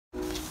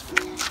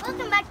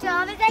back to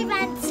Aubrey's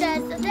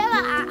Adventures. Today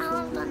we're at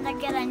home going to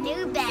get a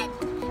new bed.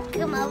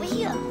 Come over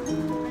here.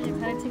 Are you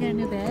excited to get a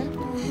new bed?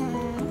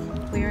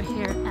 We are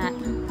here at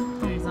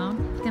Home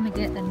Zone. Gonna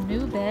get a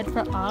new bed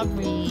for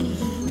Aubrey.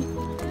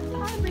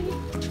 Aubrey.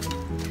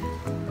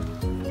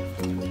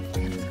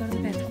 Okay, let's go to the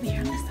bed. Over here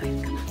on this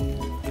side. Come on.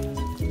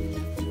 Okay.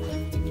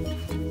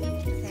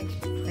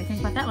 What do you think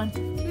about that one?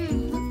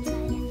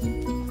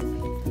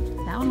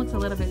 That one looks a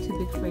little bit too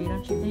big for you,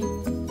 don't you think?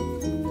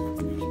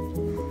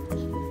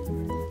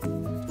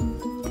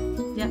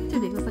 Yeah, too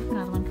big. Let's look for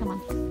another one. Come on.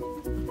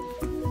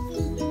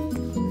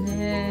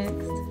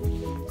 Next.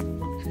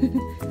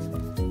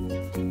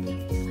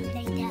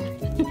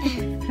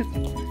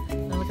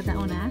 Now look at that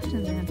one,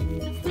 Ashton. Then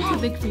it's too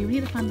big for you. We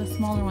need to find the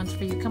smaller ones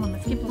for you. Come on,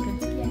 let's keep looking.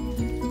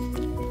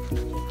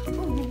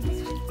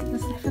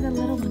 Let's look for the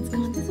little ones.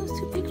 Come on, this one's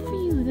too big for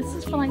you. This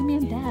is for like me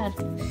and Dad.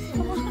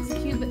 Oh, that's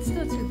cute, but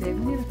still too big.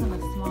 We need to find a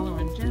smaller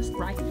one, just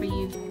right for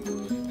you.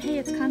 Hey,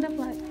 it's kind of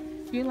like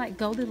you're like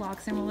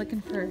Goldilocks, and we're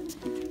looking for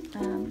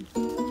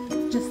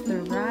just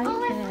the right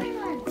bed.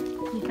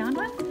 You found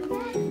one?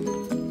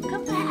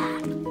 Come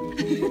back.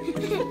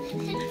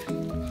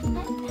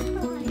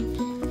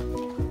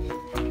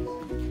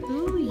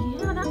 Ooh,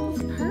 yeah, that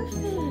one's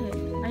perfect.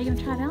 Are you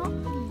gonna try it out?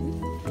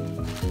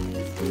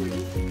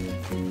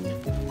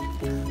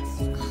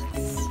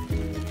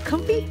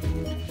 Comfy?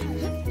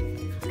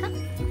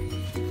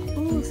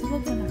 Ooh, so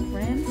look, when a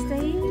friend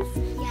stays,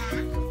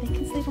 they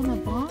can sleep on the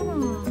bottom.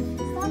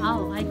 I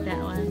like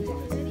that one.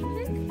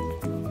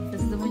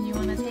 This is the one you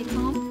want to take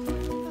home?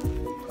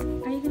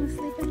 Are you going to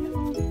sleep in your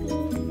own bed?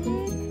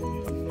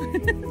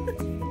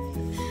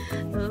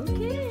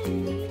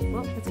 Okay.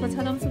 Well, let's go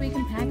tell them so we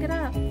can pack it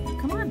up.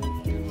 Come on.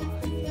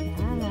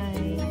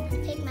 Bye.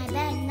 Take my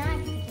bed and I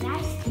can get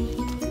ice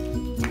cream.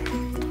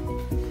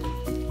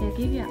 They'll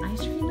give you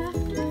ice cream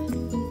after?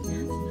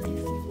 That's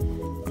nice.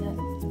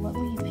 What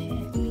will you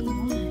pick? What do you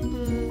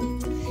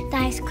want? The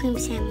ice cream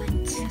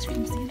sandwich. Ice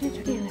cream sandwich?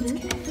 Okay, let's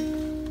get it.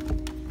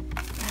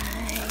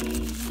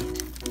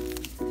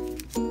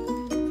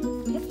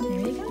 Yep, there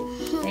you go.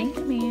 Thank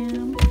you,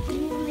 ma'am.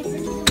 My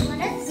sister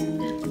lettuce.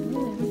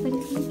 Ooh, everybody's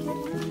gonna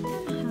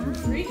get one.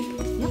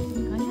 Yep,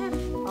 go ahead.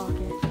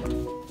 Okay.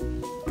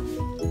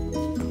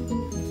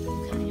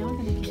 Okay, y'all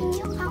gonna get Can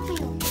you help me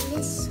open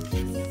this?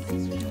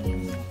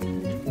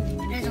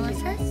 There's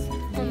what's this?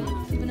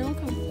 Vanilla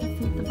cone. Let's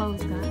see what the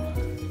bow's got.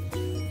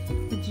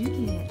 What'd you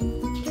get?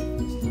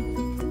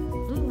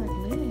 Ooh, like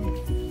lids.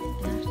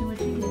 Ashton,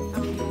 what'd you get? I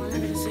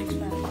got a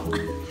 6-pack.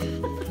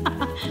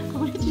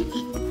 What did you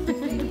get?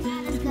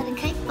 I'm just gonna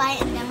cake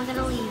bite and then we're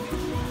gonna leave.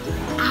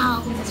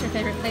 Ow. Is this your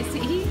favorite place to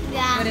eat?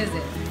 Yeah. What is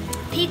it?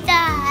 Pizza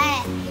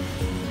Hut.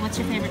 What's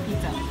your favorite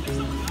pizza?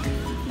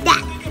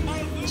 That.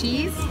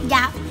 Cheese?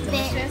 Yeah.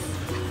 Delicious?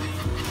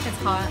 It's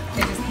hot.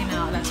 It just came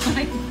out. That's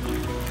why.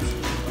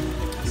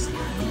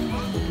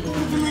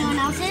 Anyone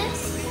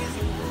else's?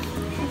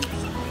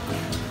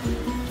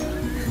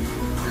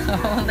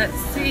 Oh, let's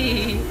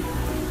see.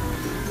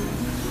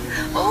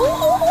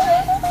 Oh!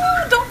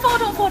 Don't fall,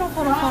 don't fall, don't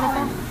fall, don't fall, don't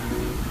fall.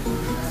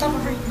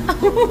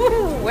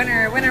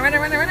 Winner, winner, winner,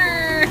 winner,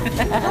 winner.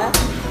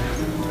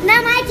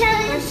 Now my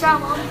turn.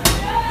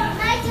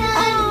 My turn.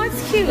 Oh,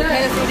 it's cute. Okay,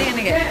 let's see what are you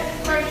gonna get.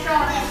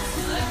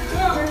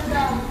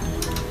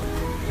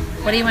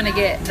 What do you want to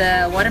get?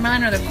 The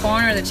watermelon or the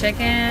corn or the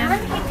chicken? I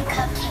want to get the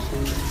cupcake.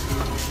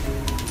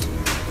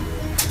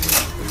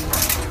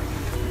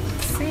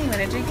 Let's see, what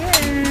did you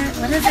get?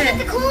 What is I got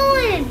the it?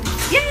 corn.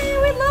 Yay,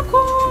 we love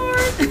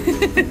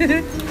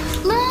corn.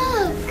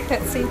 Look.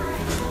 Let's see.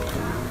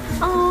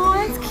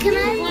 Oh, it's cute. Can I?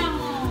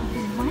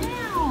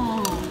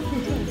 Wow.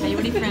 Are you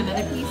ready for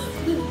another piece?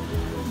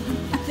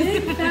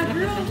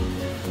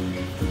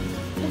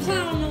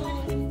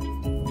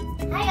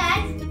 Hi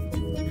guys.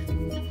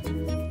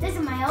 This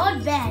is my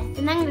old bed,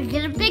 and I'm gonna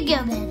get a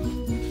bigger bed.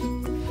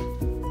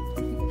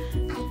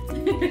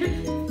 You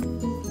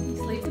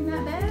sleep in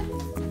that bed?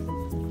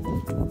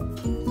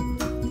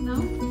 No?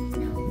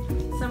 No.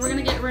 So we're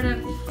gonna get rid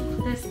of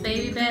this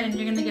baby bed and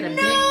you're gonna get a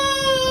big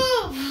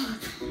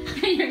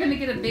you're gonna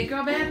get a big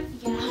girl bed?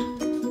 Yeah.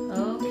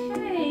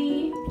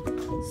 Okay.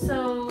 So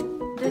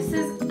this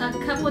is a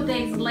couple of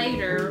days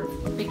later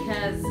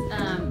because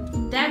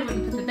Dad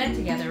wouldn't put the bed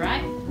together,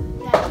 right?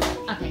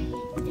 Yeah. Okay.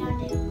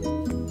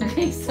 Yeah.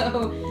 Okay,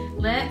 so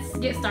let's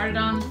get started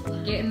on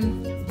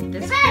getting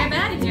this crib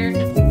out of here.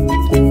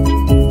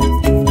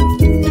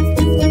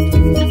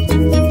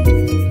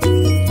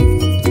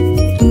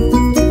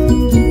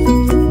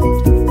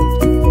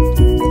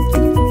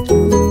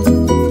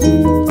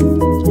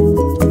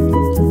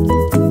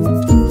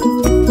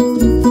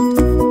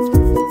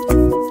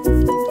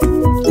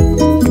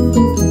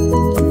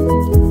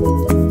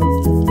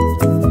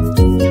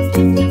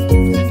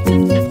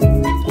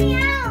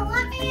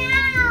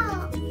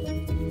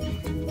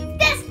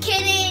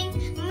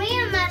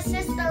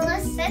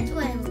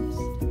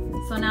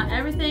 So now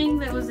everything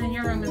that was in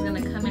your room is going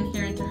to come in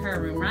here into her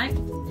room, right?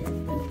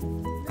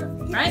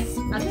 Right?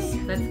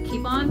 Okay, let's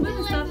keep on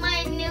moving stuff.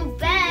 My new